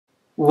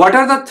What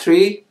are the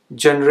three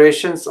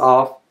generations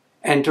of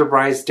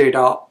enterprise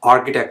data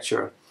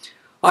architecture?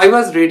 I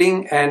was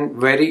reading a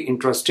very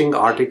interesting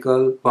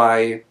article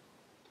by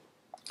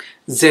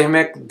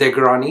Zehmek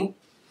Degrani,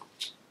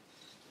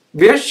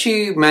 where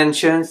she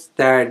mentions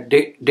that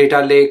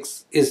data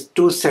lakes is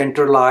too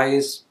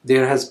centralized,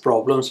 there has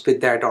problems with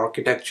that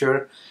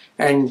architecture,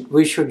 and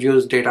we should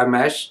use data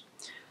mesh.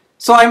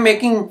 So I'm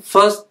making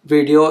first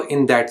video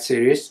in that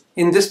series.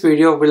 In this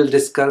video, we'll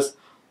discuss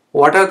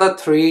what are the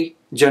three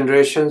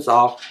generations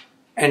of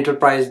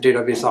enterprise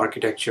database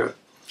architecture.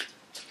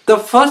 The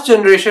first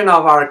generation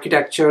of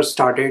architecture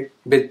started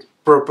with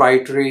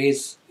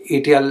proprietaries,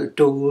 ETL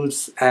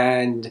tools,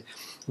 and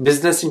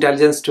business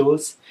intelligence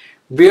tools,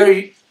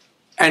 where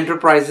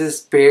enterprises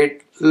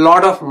paid a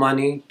lot of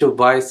money to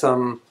buy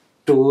some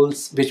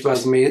tools which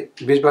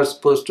were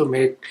supposed to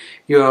make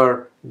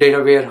your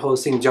data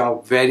warehousing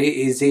job very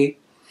easy,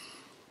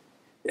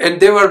 and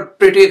they were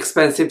pretty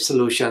expensive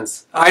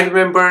solutions. I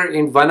remember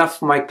in one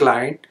of my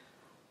client,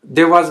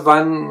 there was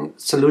one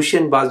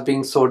solution was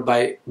being sold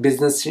by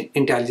business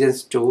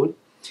intelligence tool.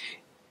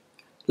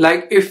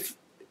 Like if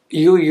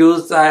you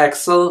use the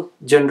Excel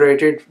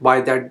generated by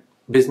that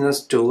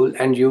business tool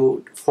and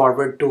you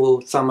forward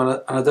to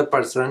another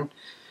person,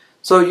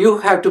 so you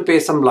have to pay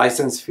some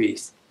license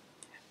fees.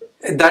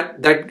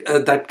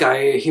 That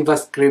guy, he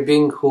was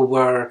cribbing who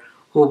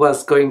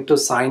was going to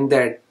sign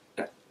that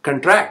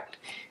contract,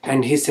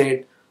 and he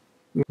said,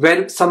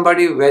 well,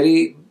 somebody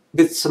very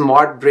with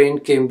smart brain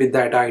came with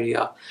that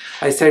idea.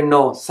 I said,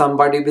 no,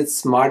 somebody with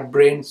smart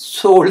brain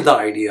sold the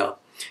idea.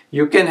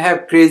 You can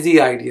have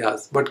crazy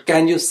ideas, but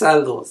can you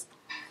sell those?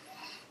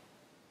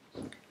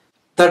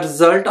 The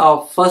result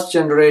of first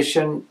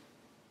generation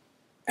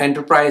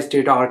enterprise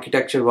data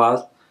architecture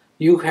was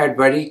you had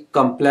very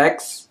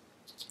complex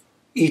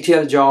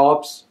ETL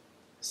jobs,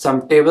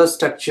 some table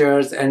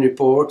structures and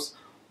reports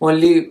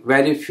only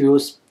very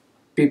few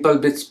people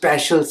with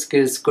special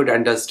skills could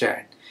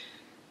understand.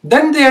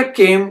 Then there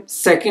came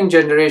second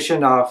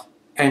generation of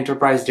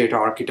enterprise data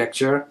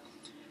architecture.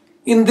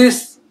 In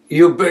this,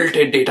 you built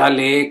a data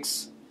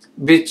lakes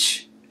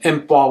which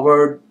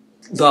empowered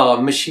the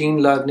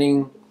machine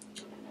learning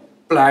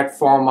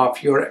platform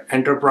of your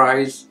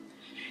enterprise.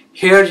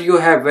 Here you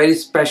have very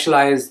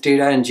specialized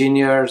data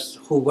engineers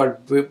who were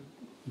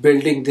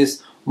building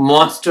these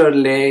monster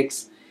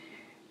lakes,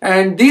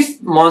 and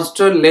these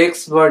monster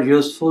lakes were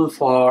useful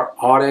for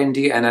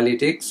R&D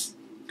analytics.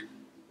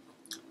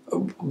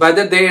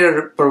 Whether they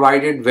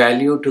provided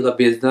value to the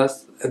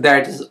business,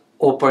 that is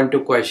open to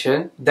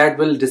question. That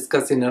we'll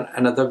discuss in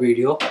another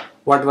video.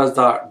 What was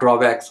the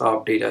drawbacks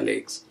of data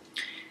lakes?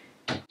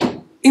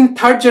 In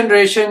third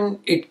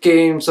generation, it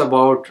came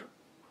about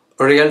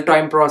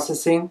real-time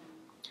processing.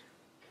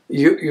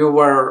 You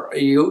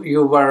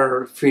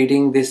were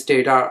feeding this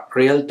data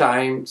real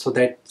time so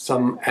that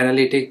some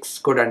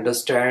analytics could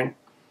understand.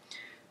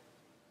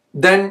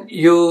 Then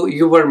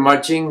you were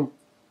merging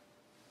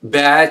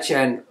batch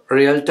and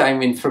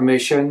real-time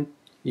information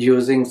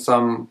using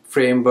some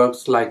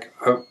frameworks like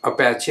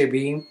Apache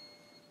Beam.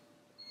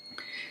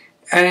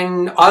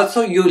 And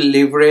also you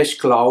leverage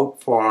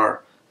cloud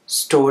for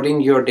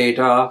storing your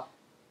data,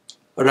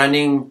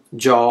 running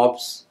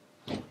jobs,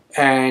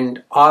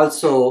 and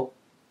also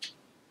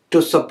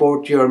to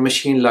support your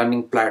machine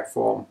learning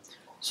platform.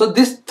 So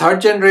this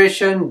third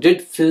generation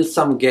did fill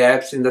some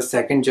gaps in the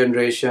second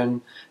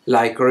generation,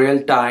 like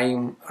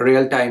real-time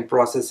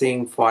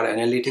processing for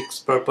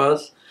analytics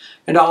purpose,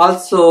 and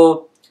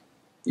also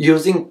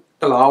using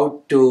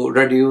cloud to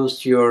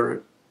reduce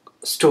your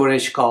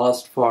storage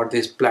cost for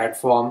this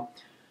platform.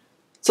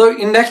 So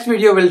in next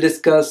video, we'll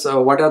discuss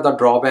what are the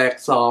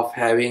drawbacks of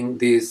having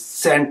these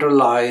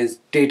centralized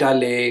data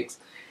lakes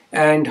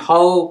and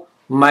how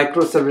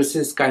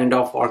microservices kind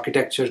of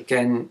architecture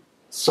can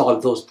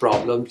solve those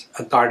problems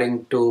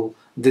according to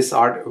this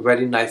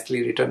very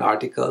nicely written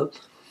article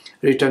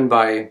written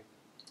by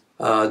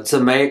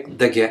Zehmek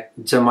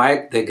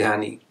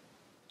Degrani.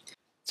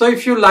 So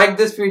if you like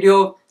this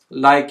video,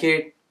 like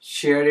it,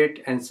 share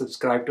it, and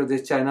subscribe to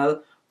this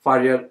channel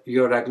for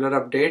your regular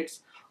updates.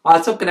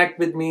 Also connect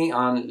with me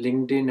on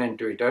LinkedIn and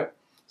Twitter,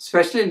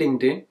 especially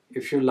LinkedIn.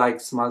 If you like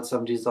small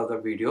summaries of the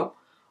video,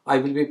 I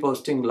will be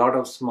posting a lot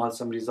of small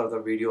summaries of the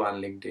video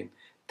on LinkedIn.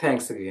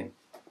 Thanks again.